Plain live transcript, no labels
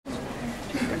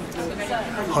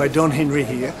Hi, Don Henry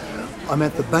here. I'm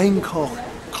at the Bangkok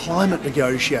climate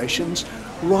negotiations,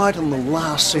 right on the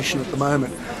last session at the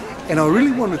moment. And I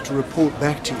really wanted to report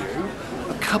back to you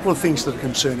a couple of things that are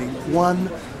concerning. One,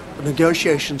 the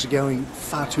negotiations are going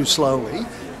far too slowly,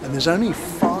 and there's only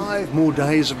 5 more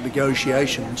days of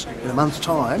negotiations in a month's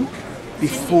time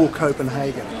before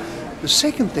Copenhagen. The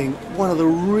second thing, one of the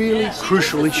really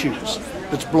crucial issues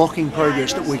that's blocking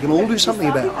progress that we can all do something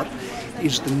about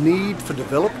is the need for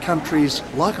developed countries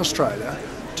like Australia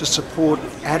to support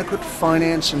adequate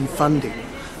finance and funding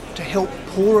to help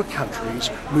poorer countries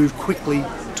move quickly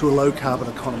to a low-carbon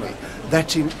economy.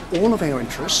 That's in all of our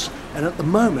interests, and at the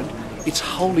moment it's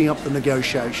holding up the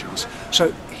negotiations.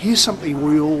 So here's something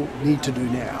we all need to do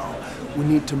now. We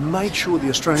need to make sure the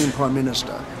Australian Prime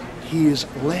Minister hears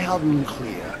loud and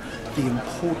clear the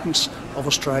importance of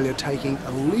Australia taking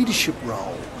a leadership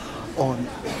role on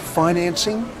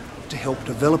financing to help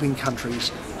developing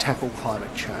countries tackle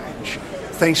climate change.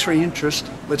 Thanks for your interest.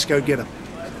 Let's go get them.